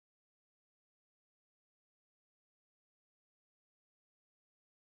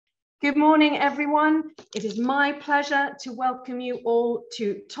Good morning, everyone. It is my pleasure to welcome you all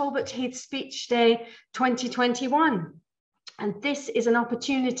to Talbot Heath Speech Day 2021. And this is an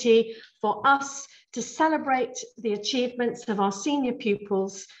opportunity for us to celebrate the achievements of our senior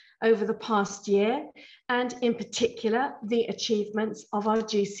pupils over the past year, and in particular, the achievements of our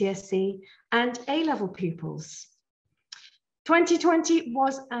GCSE and A-level pupils. 2020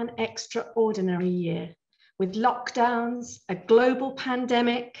 was an extraordinary year with lockdowns, a global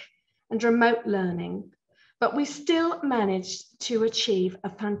pandemic, and remote learning, but we still managed to achieve a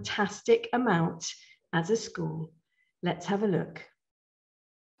fantastic amount as a school. Let's have a look.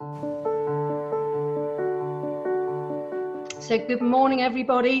 So good morning,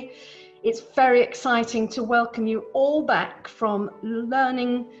 everybody. It's very exciting to welcome you all back from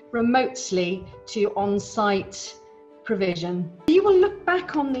learning remotely to on-site provision. You will look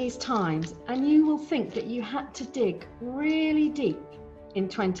back on these times and you will think that you had to dig really deep in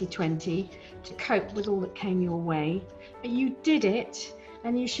 2020 to cope with all that came your way, but you did it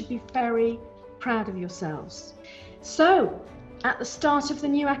and you should be very proud of yourselves. So at the start of the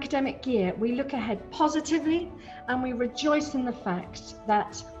new academic year, we look ahead positively and we rejoice in the fact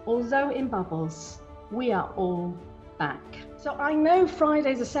that although in bubbles, we are all back. So I know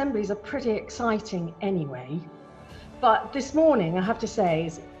Friday's assemblies are pretty exciting anyway, but this morning I have to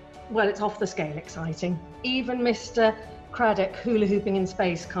say, well, it's off the scale exciting. Even Mr. Craddock hula hooping in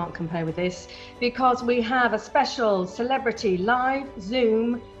space can't compare with this, because we have a special celebrity live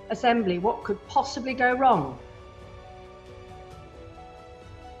Zoom assembly. What could possibly go wrong?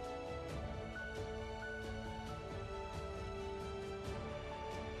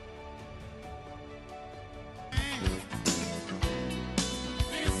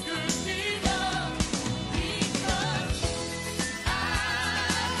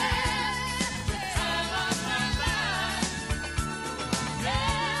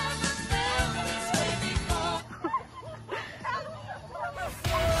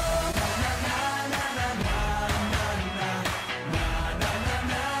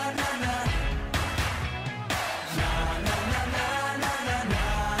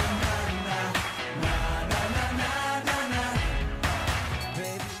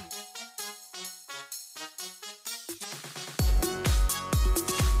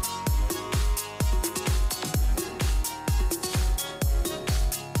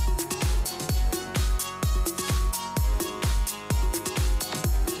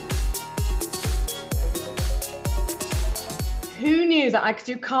 Who knew that I could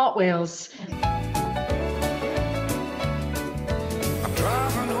do cartwheels? I'm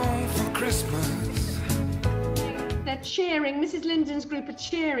driving home for Christmas. They're cheering, Mrs. Linden's group are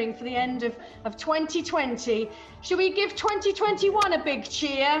cheering for the end of 2020. Should we give 2021 a big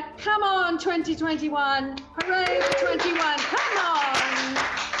cheer? Come on, 2021. Hooray for 21, come on.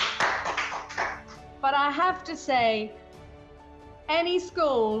 But I have to say, any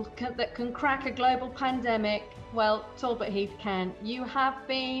school that can crack a global pandemic, well, Talbot Heath can. You have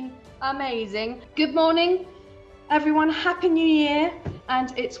been amazing. Good morning, everyone. Happy New Year.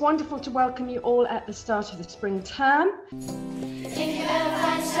 And it's wonderful to welcome you all at the start of the spring term. If you ever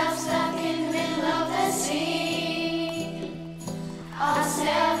find yourself stuck in the middle of the sea, I'll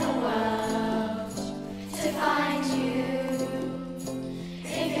sail the world to find you.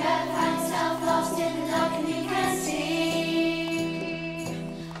 If you ever find yourself lost in the dark and you can't see,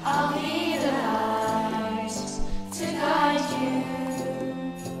 I'll be the light to guide you.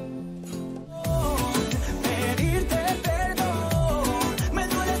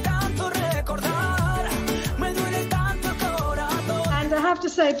 And I have to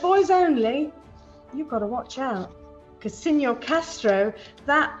say, boys only, you've got to watch out. Because Senor Castro,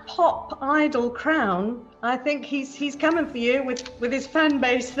 that pop idol crown, I think he's coming for you with his fan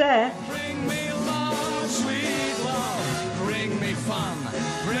base there. Bring me love, sweet love. Bring me fun.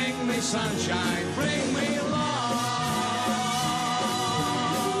 Bring me sunshine. Bring me love.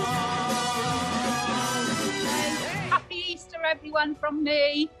 Happy Easter, everyone, from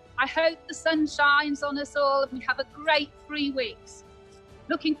me. I hope the sun shines on us all and we have a great 3 weeks.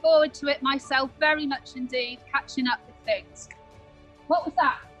 Looking forward to it myself very much indeed, catching up with things. What was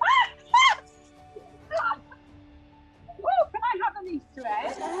that? Oh, can I have an Easter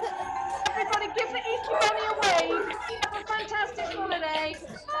egg? Everybody give the Easter bunny a wave. Have a fantastic holiday.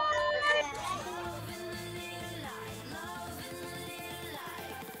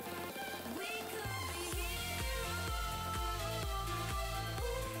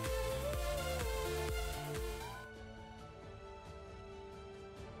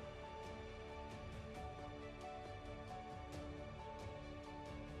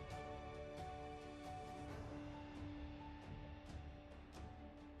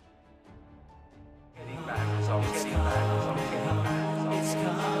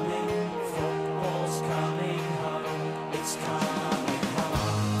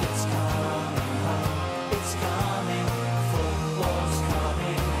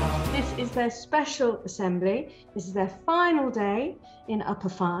 is their special assembly. This is their final day in Upper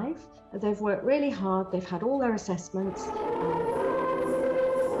 5. They've worked really hard. They've had all their assessments.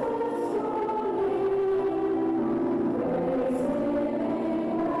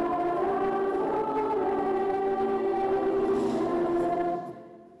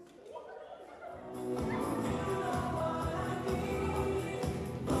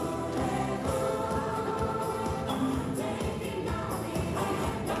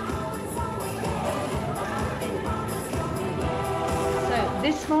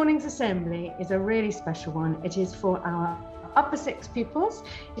 This morning's assembly is a really special one. It is for our Upper 6 pupils.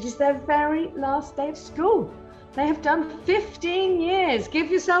 It is their very last day of school. They have done 15 years. Give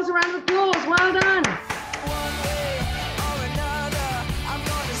yourselves a round of applause. Well done. One way or another, I'm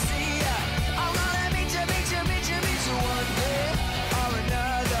gonna see ya. I'm gonna meet you. One way or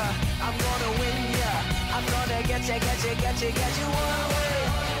another, I'm gonna win ya. I'm gonna get you. One way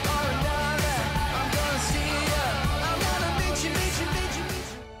or another, I'm gonna see ya. I'm gonna meet you.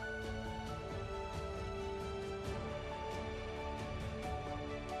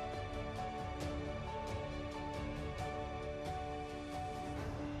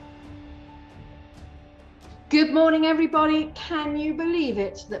 Good morning, everybody. Can you believe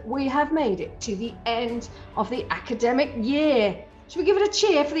it that we have made it to the end of the academic year? Should we give it a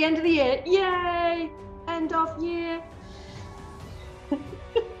cheer for the end of the year? Yay! End of year.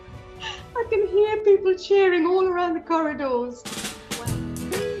 I can hear people cheering all around the corridors.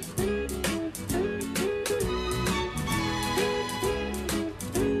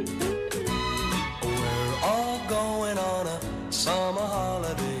 We're all going on a summer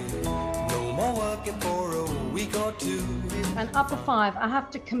holiday. No more working for a week or two. And Upper 5, I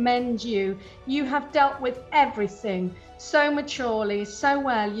have to commend you. You have dealt with everything so maturely, so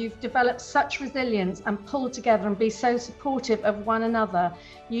well. You've developed such resilience and pulled together and be so supportive of one another.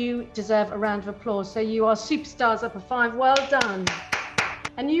 You deserve a round of applause. So you are superstars, Upper 5. Well done.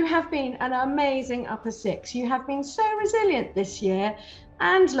 And you have been an amazing Upper 6. You have been so resilient this year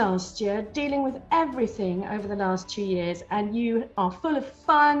and last year, dealing with everything over the last 2 years, and you are full of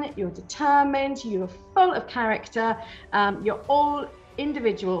fun, you're determined, you're full of character, you're all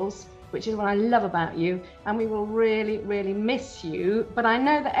individuals, which is what I love about you, and we will really, really miss you. But I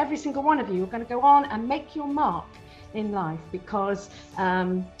know that every single one of you are going to go on and make your mark in life, because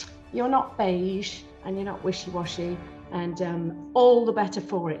you're not beige and you're not wishy-washy, and all the better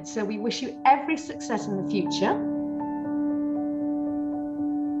for it. So we wish you every success in the future.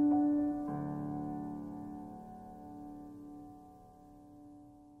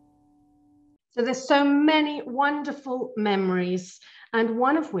 So there's so many wonderful memories, and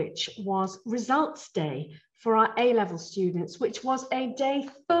one of which was Results Day for our A-level students, which was a day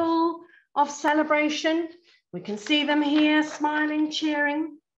full of celebration. We can see them here smiling,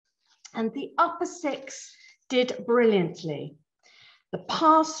 cheering, and the Upper 6 did brilliantly. The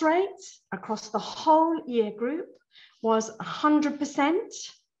pass rate across the whole year group was 100%.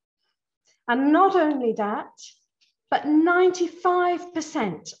 And not only that, but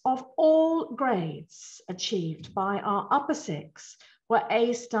 95% of all grades achieved by our Upper 6 were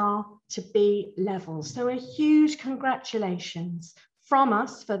A star to B level. So a huge congratulations from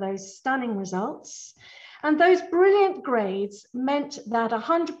us for those stunning results. And those brilliant grades meant that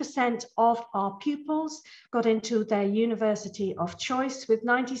 100% of our pupils got into their university of choice, with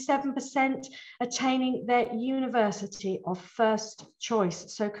 97% attaining their university of first choice.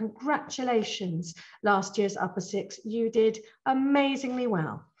 So congratulations, last year's Upper 6, you did amazingly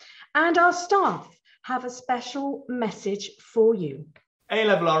well. And our staff have a special message for you.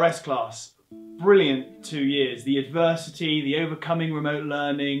 A-level RS class, brilliant 2 years. The adversity, the overcoming remote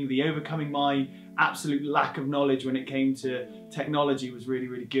learning, the overcoming my absolute lack of knowledge when it came to technology was really,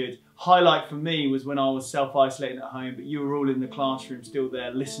 really good. Highlight for me was when I was self-isolating at home, but you were all in the classroom still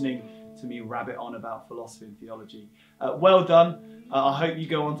there listening to me rabbit on about philosophy and theology. Well done. I hope you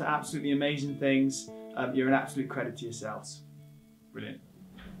go on to absolutely amazing things. You're an absolute credit to yourselves. Brilliant.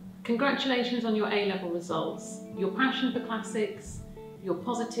 Congratulations on your A-level results. Your passion for classics, your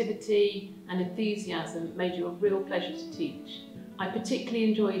positivity and enthusiasm made you a real pleasure to teach. I particularly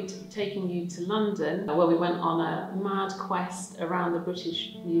enjoyed taking you to London, where we went on a mad quest around the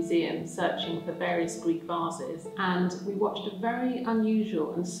British Museum searching for various Greek vases, and we watched a very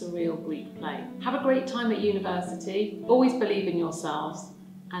unusual and surreal Greek play. Have a great time at university, always believe in yourselves,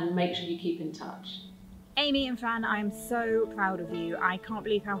 and make sure you keep in touch. Amy and Fran, I'm so proud of you. I can't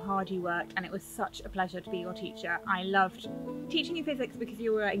believe how hard you worked, and it was such a pleasure to be your teacher. I loved teaching you physics because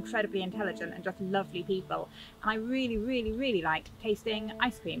you were incredibly intelligent and just lovely people. And I really, really, really liked tasting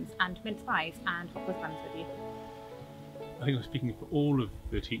ice creams and mince pies and hot cross buns with you. I think I'm speaking for all of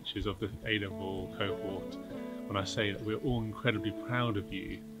the teachers of the A-level cohort when I say that we're all incredibly proud of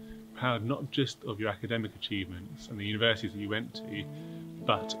you, proud not just of your academic achievements and the universities that you went to,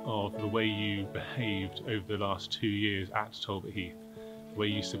 but of the way you behaved over the last 2 years at Talbot Heath, the way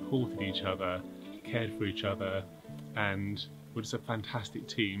you supported each other, cared for each other, and were just a fantastic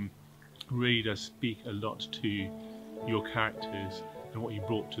team. It really does speak a lot to your characters and what you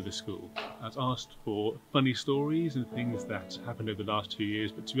brought to the school. I was asked for funny stories and things that happened over the last 2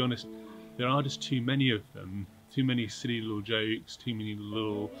 years, but to be honest, there are just too many of them, too many silly little jokes, too many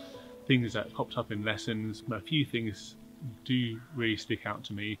little things that popped up in lessons. But a few things do really stick out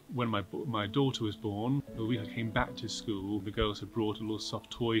to me. When my daughter was born, the week I came back to school, the girls had brought a little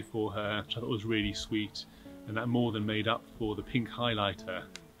soft toy for her, which I thought was really sweet, and that more than made up for the pink highlighter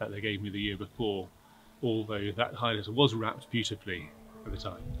that they gave me the year before, although that highlighter was wrapped beautifully at the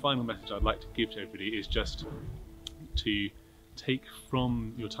time. The final message I'd like to give to everybody is just to take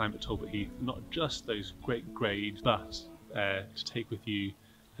from your time at Talbot Heath not just those great grades, but to take with you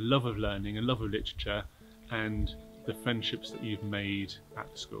a love of learning, a love of literature, and the friendships that you've made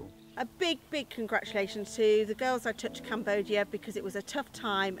at the school. A big congratulations to the girls I took to Cambodia, because it was a tough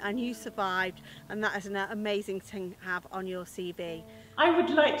time and you survived, and that is an amazing thing to have on your CV. I would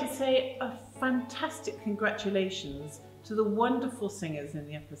like to say a fantastic congratulations to the wonderful singers in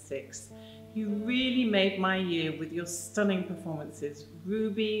the Upper Sixth. You really made my year with your stunning performances.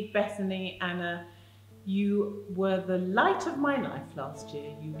 Ruby, Bethany, Anna, you were the light of my life last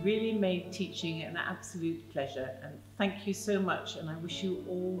year. You really made teaching an absolute pleasure, and thank you so much, and I wish you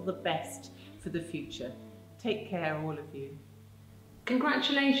all the best for the future. Take care, all of you.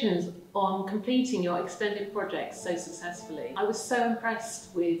 Congratulations on completing your extended projects so successfully. I was so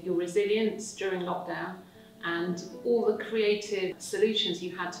impressed with your resilience during lockdown and all the creative solutions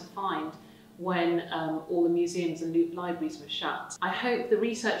you had to find when all the museums and libraries were shut. I hope the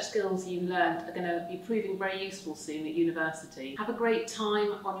research skills you learned are going to be proving very useful soon at university. Have a great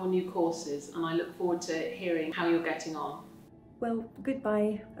time on your new courses, and I look forward to hearing how you're getting on. Well,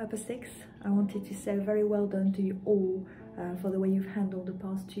 goodbye Upper Sixth. I wanted to say very well done to you all for the way you've handled the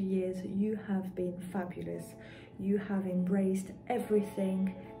past 2 years. You have been fabulous. You have embraced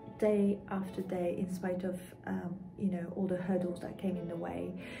everything day after day, in spite of all the hurdles that came in the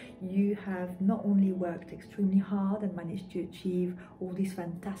way. You have not only worked extremely hard and managed to achieve all these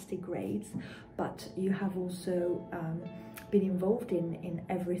fantastic grades, but you have also been involved in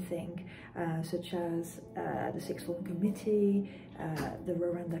everything, such as the Sixth Form Committee, the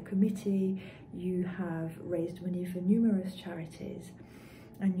Rwanda Committee. You have raised money for numerous charities,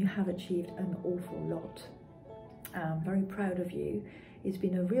 and you have achieved an awful lot. I'm very proud of you. It's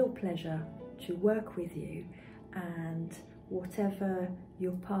been a real pleasure to work with you, and whatever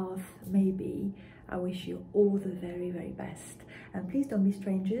your path may be, I wish you all the very, very best. And please don't be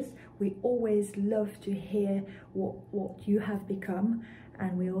strangers. We always love to hear what you have become,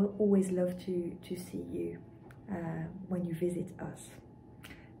 and we always love to see you when you visit us.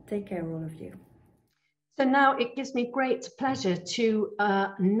 Take care, all of you. So now it gives me great pleasure to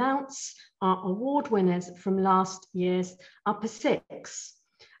announce our award winners from last year's Upper Sixth.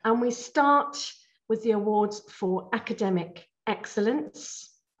 And we start with the awards for academic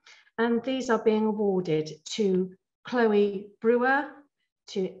excellence. And these are being awarded to Chloe Brewer,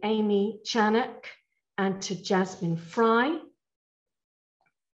 to Amy Channock, and to Jasmine Fry,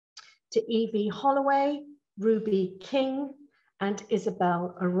 to Evie Holloway, Ruby King, and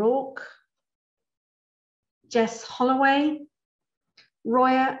Isabel O'Rourke, Jess Holloway,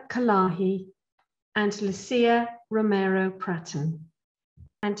 Roya Kalahi, and Lucia Romero Pratton,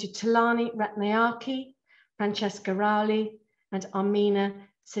 and to Talani Ratnayaki, Francesca Rowley, and Armina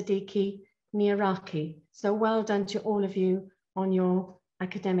Siddiqui Niaraki. So well done to all of you on your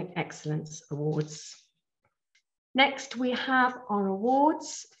Academic Excellence Awards. Next, we have our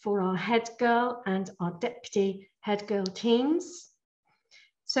awards for our head girl and our deputy head girl teams.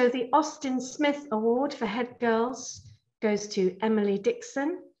 So the Austin Smith Award for head girls goes to Emily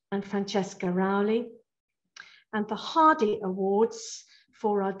Dixon and Francesca Rowley. And the Hardy Awards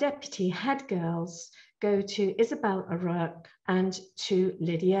for our deputy head girls go to Isabel O'Rourke and to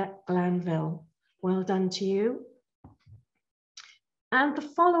Lydia Glanville. Well done to you. And the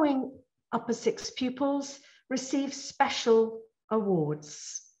following Upper Sixth pupils receive special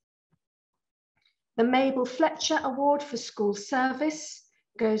awards. The Mabel Fletcher Award for School Service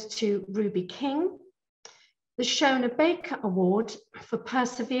goes to Ruby King. The Shona Baker Award for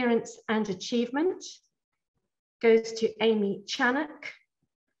Perseverance and Achievement goes to Amy Channock.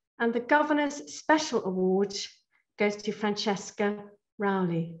 And the Governor's Special Award goes to Francesca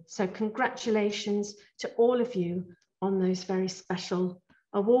Rowley. So congratulations to all of you on those very special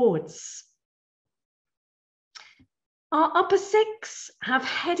awards. Our upper six have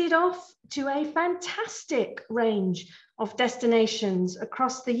headed off to a fantastic range of destinations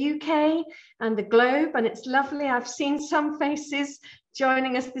across the UK and the globe, and it's lovely. I've seen some faces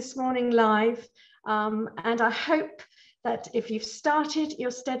joining us this morning live, and I hope that if you've started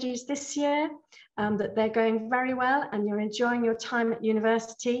your studies this year, that they're going very well and you're enjoying your time at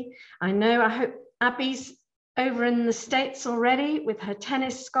university. I hope Abby's over in the States already with her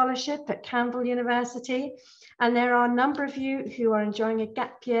tennis scholarship at Campbell University. And there are a number of you who are enjoying a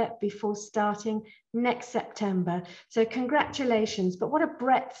gap year before starting next September. So congratulations, but what a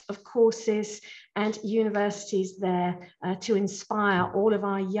breadth of courses and universities there to inspire all of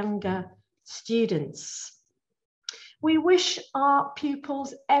our younger students. We wish our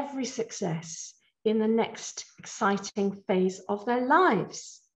pupils every success in the next exciting phase of their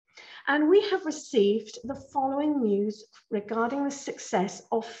lives. And we have received the following news regarding the success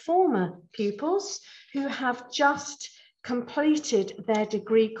of former pupils who have just completed their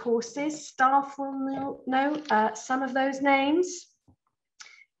degree courses. Staff will know some of those names,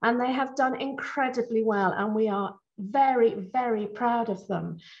 and they have done incredibly well, and we are very, very proud of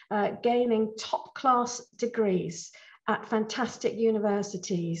them, gaining top-class degrees at fantastic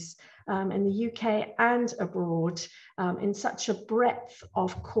universities in the UK and abroad, in such a breadth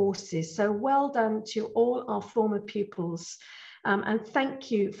of courses. So well done to all our former pupils, and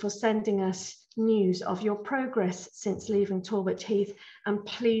thank you for sending us news of your progress since leaving Talbot Heath, and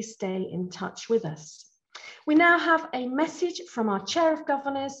please stay in touch with us. We now have a message from our Chair of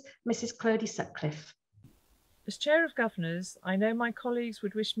Governors, Mrs. Clodie Sutcliffe. As Chair of Governors, I know my colleagues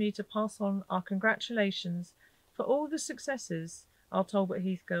would wish me to pass on our congratulations for all the successes our Talbot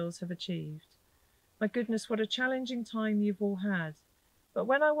Heath girls have achieved. My goodness, what a challenging time you've all had. But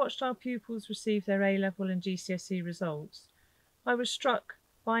when I watched our pupils receive their A-level and GCSE results, I was struck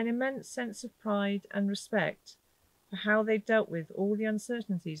by an immense sense of pride and respect for how they dealt with all the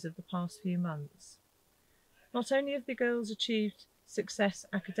uncertainties of the past few months. Not only have the girls achieved success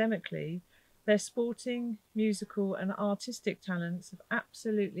academically, their sporting, musical and artistic talents have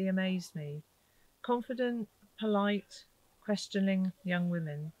absolutely amazed me. Confident, polite, questioning young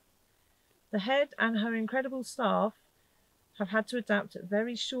women. The head and her incredible staff have had to adapt at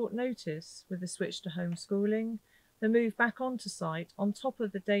very short notice with the switch to homeschooling, the move back onto site on top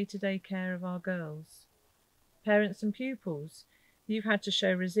of the day-to-day care of our girls. Parents and pupils, you've had to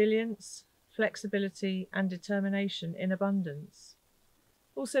show resilience, flexibility and determination in abundance.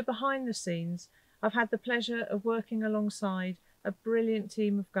 Also behind the scenes, I've had the pleasure of working alongside a brilliant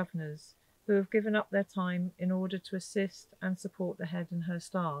team of governors who have given up their time in order to assist and support the head and her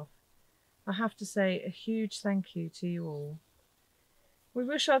staff. I have to say a huge thank you to you all. We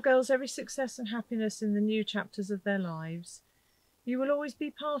wish our girls every success and happiness in the new chapters of their lives. You will always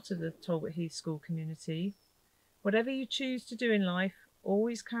be part of the Talbot Heath school community. Whatever you choose to do in life,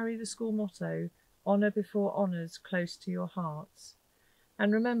 always carry the school motto, honour before honours, close to your hearts.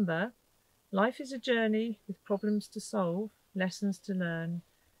 And remember, life is a journey with problems to solve, lessons to learn,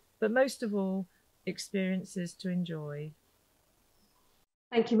 but most of all, experiences to enjoy.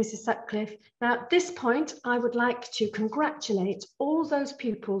 Thank you, Mrs. Sutcliffe. Now, at this point, I would like to congratulate all those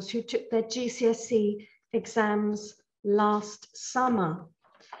pupils who took their GCSE exams last summer,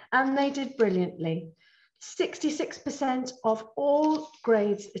 and they did brilliantly. 66% of all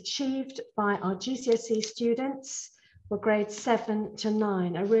grades achieved by our GCSE students were grades 7 to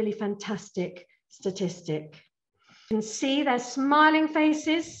 9, a really fantastic statistic. You can see their smiling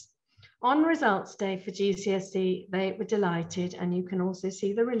faces on results day for GCSE. They were delighted, and you can also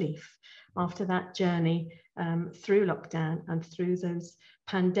see the relief after that journey through lockdown and through those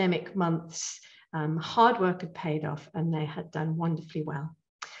pandemic months. Hard work had paid off and they had done wonderfully well.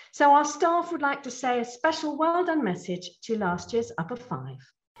 So our staff would like to say a special well done message to last year's Upper 5.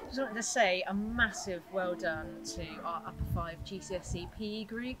 I just wanted to say a massive well done to our Upper 5 GCSE PE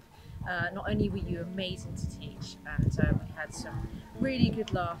group. Not only were you amazing to teach, and we had some really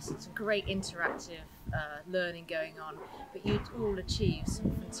good laughs and some great interactive learning going on, but you'd all achieved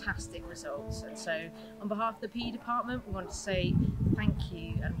some fantastic results. And so on behalf of the PE department, we want to say thank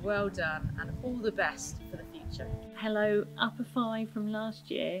you and well done and all the best for the future. Hello, Upper 5 from last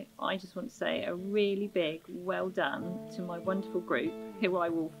year. I just want to say a really big well done to my wonderful group, who I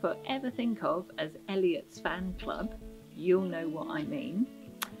will forever think of as Elliot's fan club. You'll know what I mean.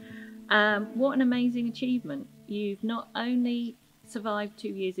 What an amazing achievement. You've not only survived 2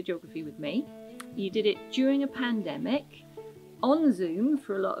 years of geography with me, you did it during a pandemic, on Zoom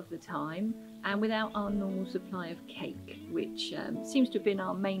for a lot of the time, and without our normal supply of cake, which seems to have been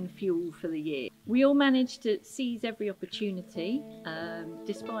our main fuel for the year. We all managed to seize every opportunity,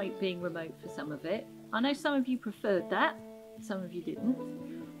 despite being remote for some of it. I know some of you preferred that, some of you didn't,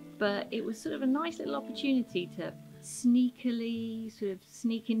 but it was sort of a nice little opportunity to sneakily sort of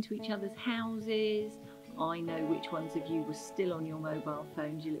sneak into each other's houses. I know which ones of you were still on your mobile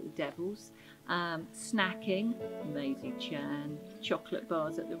phones, you little devils. Snacking, amazing Chan, chocolate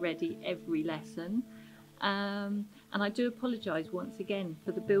bars at the ready every lesson. And I do apologise once again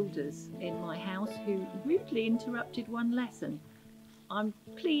for the builders in my house who rudely interrupted one lesson. I'm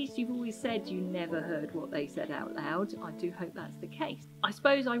pleased you've always said you never heard what they said out loud. I do hope that's the case. I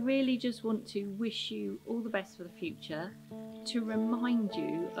suppose I really just want to wish you all the best for the future, to remind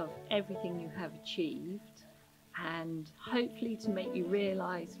you of everything you have achieved, and hopefully to make you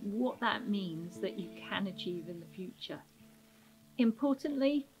realise what that means that you can achieve in the future.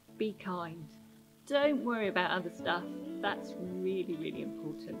 Importantly, be kind. Don't worry about other stuff. That's really, really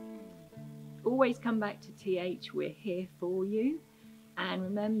important. Always come back to TH, we're here for you. And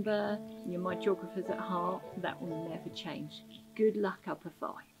remember, you're my geographers at heart, that will never change. Good luck, Upper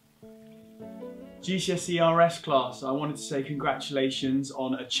 5. GCSE RS class, I wanted to say congratulations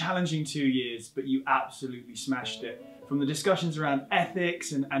on a challenging 2 years, but you absolutely smashed it. From the discussions around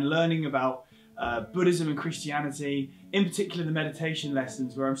ethics and learning about Buddhism and Christianity, in particular the meditation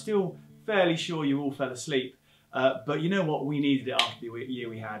lessons, where I'm still fairly sure you all fell asleep. But you know what, we needed it after the year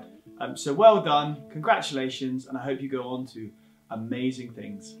we had. So well done, congratulations, and I hope you go on to amazing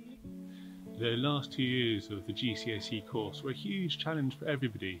things. The last 2 years of the GCSE course were a huge challenge for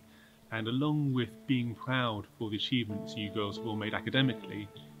everybody, and along with being proud for the achievements you girls have all made academically,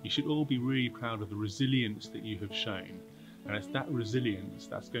 you should all be really proud of the resilience that you have shown. And it's that resilience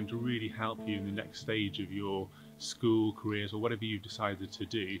that's going to really help you in the next stage of your school, careers, or whatever you've decided to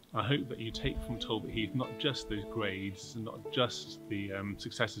do. I hope that you take from Talbot Heath not just those grades, and not just the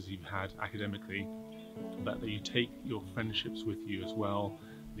successes you've had academically, but that you take your friendships with you as well,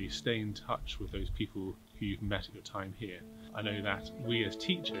 that you stay in touch with those people who you've met at your time here. I know that we as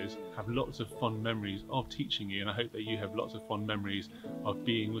teachers have lots of fond memories of teaching you, and I hope that you have lots of fond memories of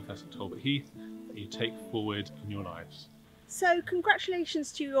being with us at Talbot Heath that you take forward in your lives. So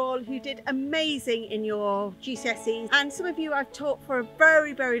congratulations to you all who did amazing in your GCSEs, and some of you I've taught for a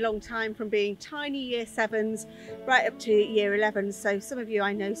very, very long time, from being tiny year 7s right up to year 11s, so some of you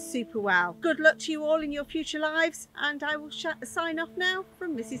I know super well. Good luck to you all in your future lives, and I will sign off now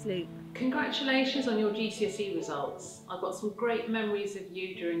from Mrs. Luke. Congratulations on your GCSE results. I've got some great memories of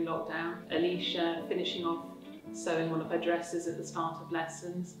you during lockdown. Alicia finishing off sewing one of her dresses at the start of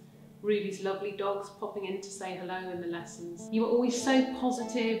lessons. Ruby's lovely dogs popping in to say hello in the lessons. You were always so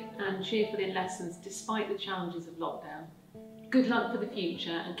positive and cheerful in lessons despite the challenges of lockdown. Good luck for the future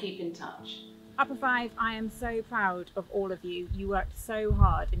and keep in touch. Upper 5, I am so proud of all of you. You worked so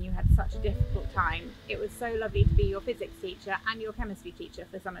hard and you had such a difficult time. It was so lovely to be your physics teacher and your chemistry teacher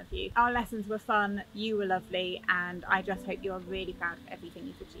for some of you. Our lessons were fun, you were lovely, and I just hope you're really proud of everything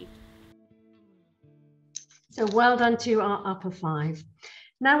you've achieved. So well done to our Upper 5.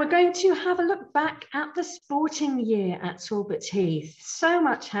 Now we're going to have a look back at the sporting year at Talbot Heath. So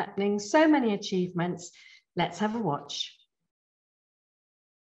much happening, so many achievements. Let's have a watch.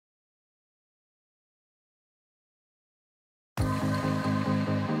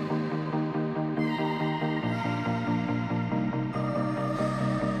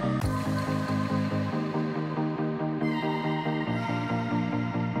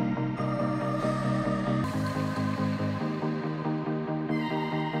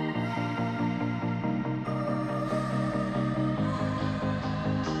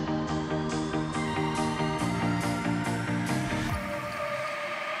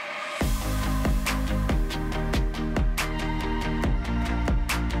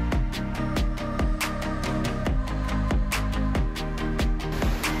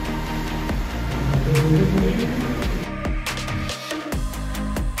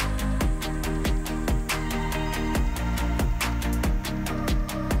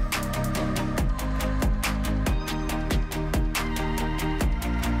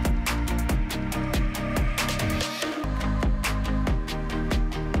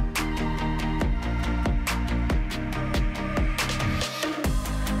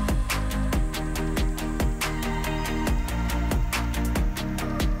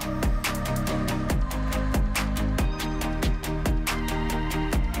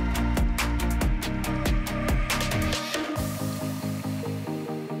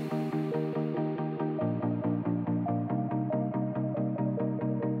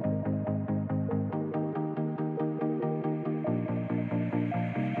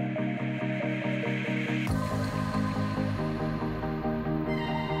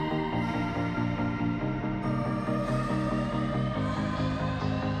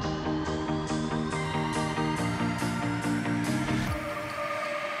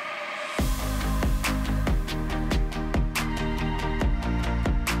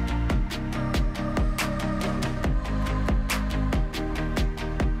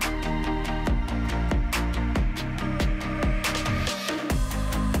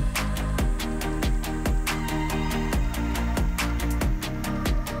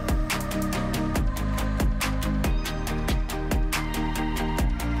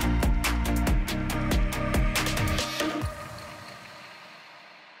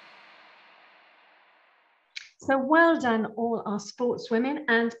 So well done, all our sportswomen.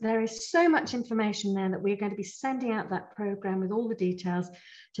 And there is so much information there that we're going to be sending out that programme with all the details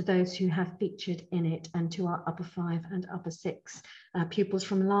to those who have featured in it and to our upper 5 and upper 6 pupils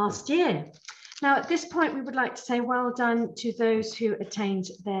from last year. Now, at this point, we would like to say well done to those who attained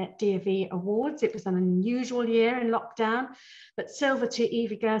their DFE awards. It was an unusual year in lockdown, but silver to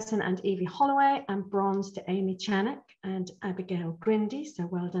Evie Gerson and Evie Holloway, and bronze to Amy Channock and Abigail Grindy. So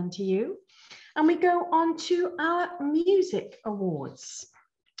well done to you. And we go on to our music awards.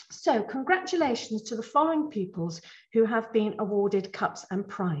 So congratulations to the following pupils who have been awarded cups and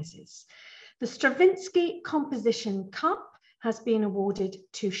prizes. The Stravinsky Composition Cup has been awarded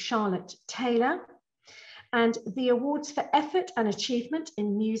to Charlotte Taylor, and the awards for effort and achievement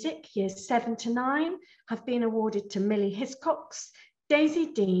in music, years 7 to 9, have been awarded to Millie Hiscox, Daisy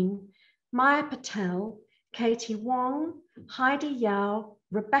Dean, Maya Patel, Katie Wong, Heidi Yao,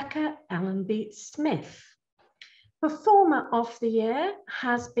 Rebecca Allenby Smith. Performer of the Year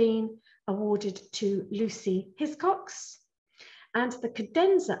has been awarded to Lucy Hiscox, and the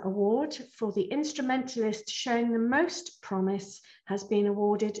Cadenza Award for the instrumentalist showing the most promise has been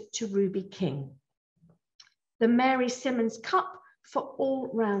awarded to Ruby King. The Mary Simmons Cup for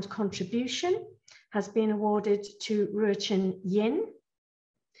all-round contribution has been awarded to Ruichin Yin,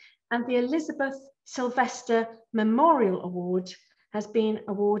 and the Elizabeth Sylvester Memorial Award has been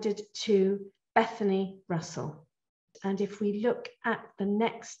awarded to Bethany Russell. And if we look at the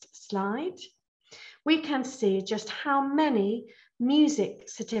next slide, we can see just how many music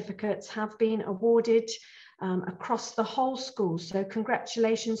certificates have been awarded across the whole school. So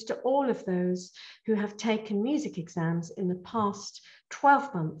congratulations to all of those who have taken music exams in the past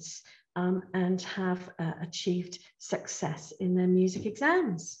 12 months and have achieved success in their music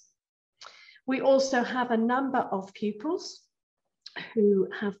exams. We also have a number of pupils who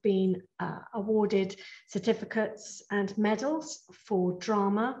have been awarded certificates and medals for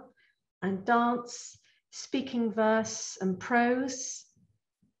drama and dance, speaking verse and prose.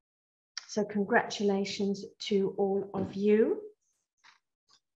 So congratulations to all of you.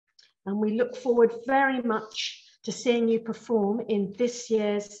 And we look forward very much to seeing you perform in this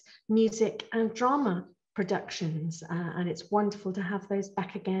year's music and drama productions. And it's wonderful to have those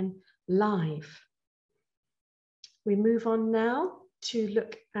back again live. We move on now to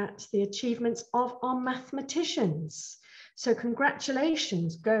look at the achievements of our mathematicians. So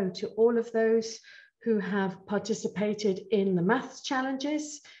congratulations go to all of those who have participated in the maths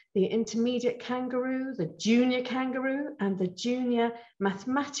challenges, the intermediate kangaroo, the junior kangaroo, and the junior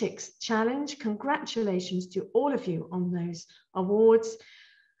mathematics challenge. Congratulations to all of you on those awards.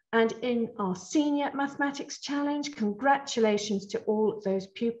 And in our senior mathematics challenge, congratulations to all those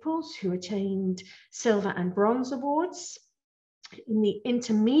pupils who attained silver and bronze awards. In the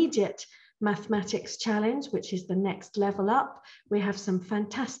intermediate mathematics challenge, which is the next level up, we have some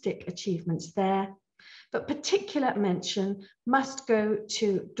fantastic achievements there. But particular mention must go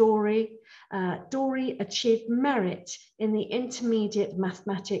to Dory. Dory achieved merit in the Intermediate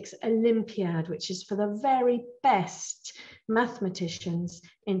Mathematics Olympiad, which is for the very best mathematicians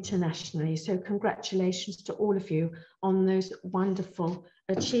internationally. So congratulations to all of you on those wonderful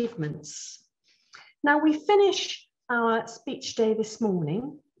achievements. Now we finish our speech day this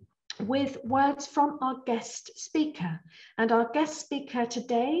morning with words from our guest speaker. And our guest speaker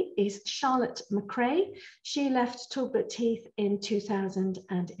today is Charlotte McRae. She left Talbot Heath in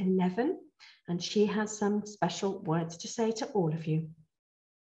 2011, and she has some special words to say to all of you.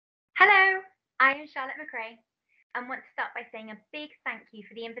 Hello, I am Charlotte McRae, and want to start by saying a big thank you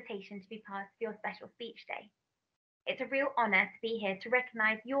for the invitation to be part of your special speech day. It's a real honour to be here to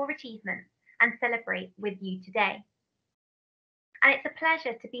recognise your achievements and celebrate with you today. And it's a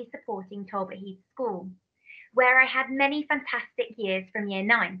pleasure to be supporting Talbot Heath School, where I had many fantastic years from year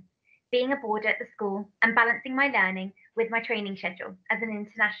 9, being a boarder at the school and balancing my learning with my training schedule as an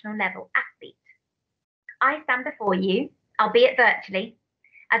international level athlete. I stand before you, albeit virtually,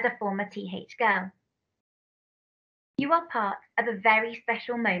 as a former TH girl. You are part of a very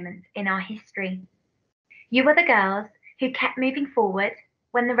special moment in our history. You are the girls who kept moving forward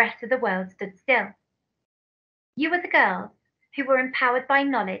when the rest of the world stood still. You are the girls who were empowered by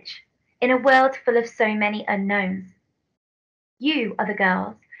knowledge in a world full of so many unknowns. You are the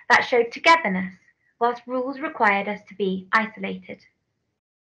girls that showed togetherness whilst rules required us to be isolated.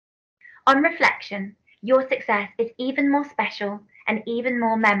 On reflection, your success is even more special and even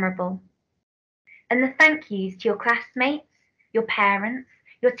more memorable. And the thank yous to your classmates, your parents,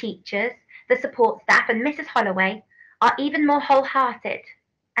 your teachers, the support staff and Mrs. Holloway are even more wholehearted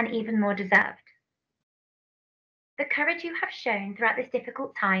and even more deserved. The courage you have shown throughout this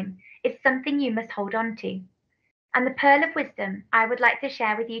difficult time is something you must hold on to, And the pearl of wisdom I would like to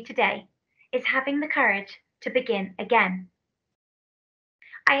share with you today is having the courage to begin again.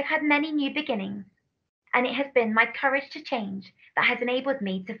 I have had many new beginnings, and it has been my courage to change that has enabled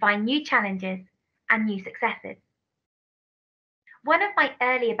me to find new challenges and new successes. One of my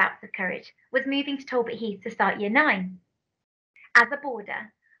earlier bouts of courage was moving to Talbot Heath to start Year 9. As a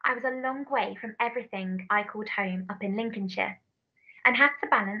boarder, I was a long way from everything I called home up in Lincolnshire, and had to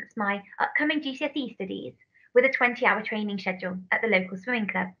balance my upcoming GCSE studies with a 20-hour training schedule at the local swimming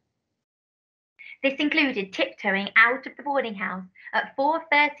club. This included tiptoeing out of the boarding house at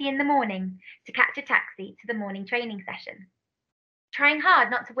 4:30 in the morning to catch a taxi to the morning training session, trying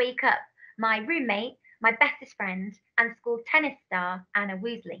hard not to wake up my roommate, my bestest friend, and school tennis star, Anna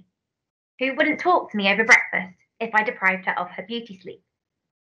Woosley, who wouldn't talk to me over breakfast if I deprived her of her beauty sleep.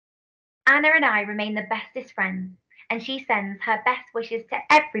 Anna and I remain the bestest friends, and she sends her best wishes to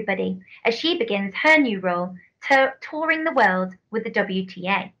everybody as she begins her new role touring the world with the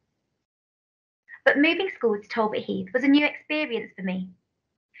WTA. But moving school to Talbot Heath was a new experience for me,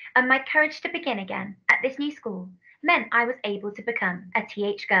 and my courage to begin again at this new school meant I was able to become a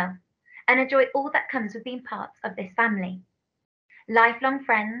TH girl and enjoy all that comes with being part of this family. Lifelong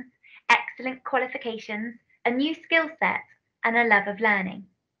friends, excellent qualifications, a new skill set, and a love of learning.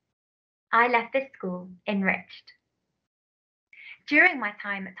 I left this school enriched. During my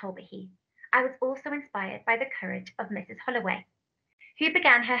time at Talbot Heath, I was also inspired by the courage of Mrs. Holloway, who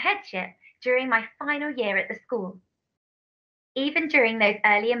began her headship during my final year at the school. Even during those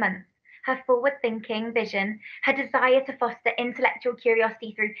earlier months, her forward-thinking vision, her desire to foster intellectual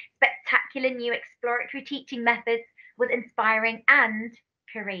curiosity through spectacular new exploratory teaching methods was inspiring and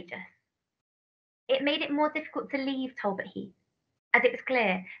courageous. It made it more difficult to leave Talbot Heath, as it was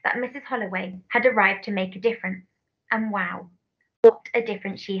clear that Mrs. Holloway had arrived to make a difference. And wow, what a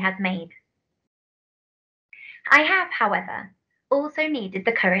difference she has made. I have, however, also needed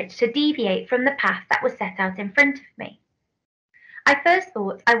the courage to deviate from the path that was set out in front of me. I first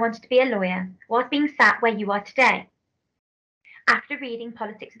thought I wanted to be a lawyer whilst being sat where you are today. After reading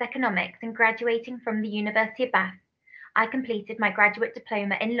Politics with Economics and graduating from the University of Bath, I completed my graduate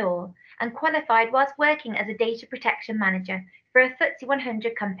diploma in law and qualified whilst working as a data protection manager for a FTSE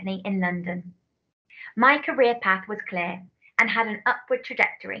 100 company in London. My career path was clear and had an upward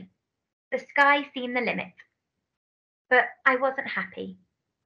trajectory. The sky seemed the limit. But I wasn't happy.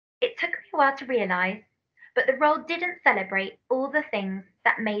 It took me a while to realise, but the role didn't celebrate all the things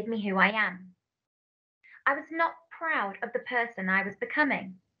that made me who I am. I was not proud of the person I was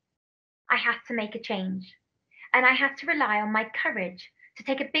becoming. I had to make a change, and I had to rely on my courage to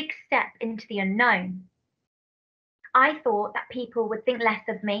take a big step into the unknown. I thought that people would think less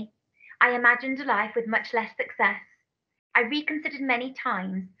of me. I imagined a life with much less success. I reconsidered many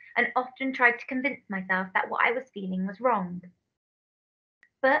times and often tried to convince myself that what I was feeling was wrong.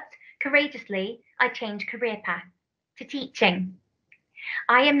 But courageously, I changed career path to teaching.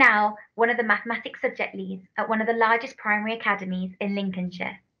 I am now one of the mathematics subject leads at one of the largest primary academies in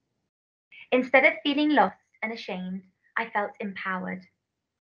Lincolnshire. Instead of feeling lost and ashamed, I felt empowered.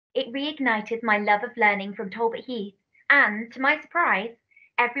 It reignited my love of learning from Talbot Heath, and to my surprise,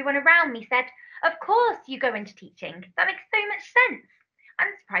 everyone around me said, "Of course you go into teaching. That makes so much sense.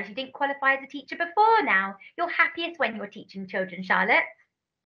 I'm surprised you didn't qualify as a teacher before now. You're happiest when you're teaching children, Charlotte."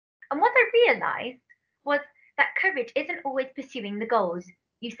 And what I realised was that courage isn't always pursuing the goals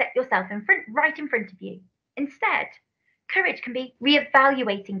you set yourself right in front of you. Instead, courage can be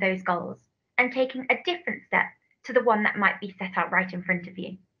re-evaluating those goals and taking a different step to the one that might be set out right in front of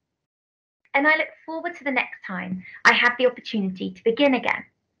you. And I look forward to the next time I have the opportunity to begin again,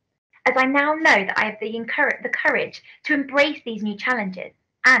 as I now know that I have the courage to embrace these new challenges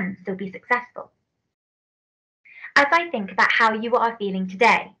and still be successful. As I think about how you are feeling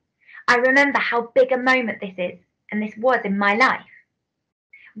today, I remember how big a moment this is, and this was in my life.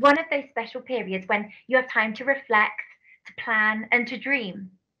 One of those special periods when you have time to reflect, to plan, and to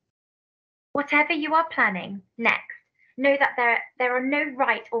dream. Whatever you are planning next, know that there are no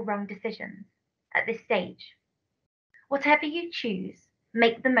right or wrong decisions at this stage. Whatever you choose,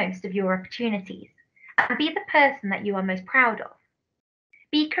 make the most of your opportunities and be the person that you are most proud of.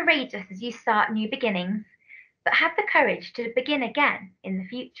 Be courageous as you start new beginnings, but have the courage to begin again in the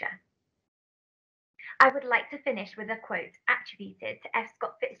future. I would like to finish with a quote attributed to F.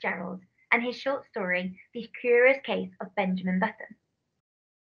 Scott Fitzgerald and his short story, The Curious Case of Benjamin Button.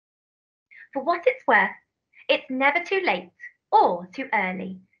 For what it's worth, it's never too late or too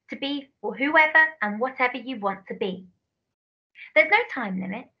early to be whoever and whatever you want to be. There's no time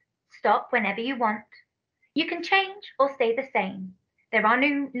limit. Stop whenever you want. You can change or stay the same. There are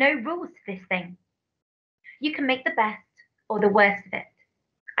no rules to this thing. you can make the best or the worst of it.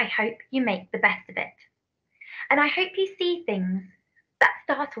 I hope you make the best of it. And I hope you see things that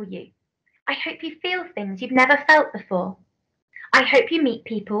startle you. I hope you feel things you've never felt before. I hope you meet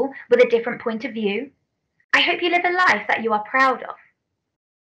people with a different point of view. I hope you live a life that you are proud of.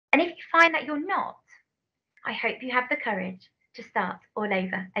 And if you find that you're not, I hope you have the courage to start all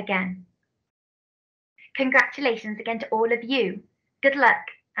over again. Congratulations again to all of you. Good luck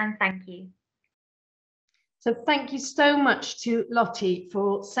and thank you. So thank you so much to Lottie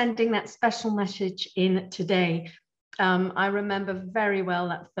for sending that special message in today. I remember very well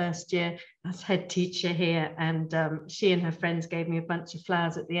that first year as head teacher here, and she and her friends gave me a bunch of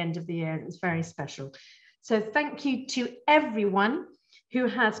flowers at the end of the year, and it was very special. So thank you to everyone who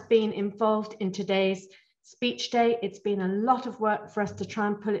has been involved in today's speech day. It's been a lot of work for us to try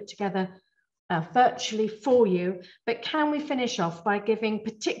and pull it together virtually for you, but can we finish off by giving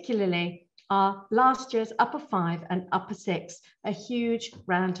particularly our last year's upper 5 and upper 6 a huge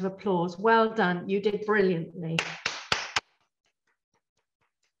round of applause. Well done, you did brilliantly.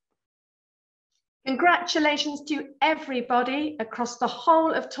 Congratulations to everybody across the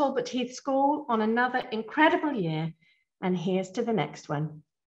whole of Talbot Heath School on another incredible year, and here's to the next one.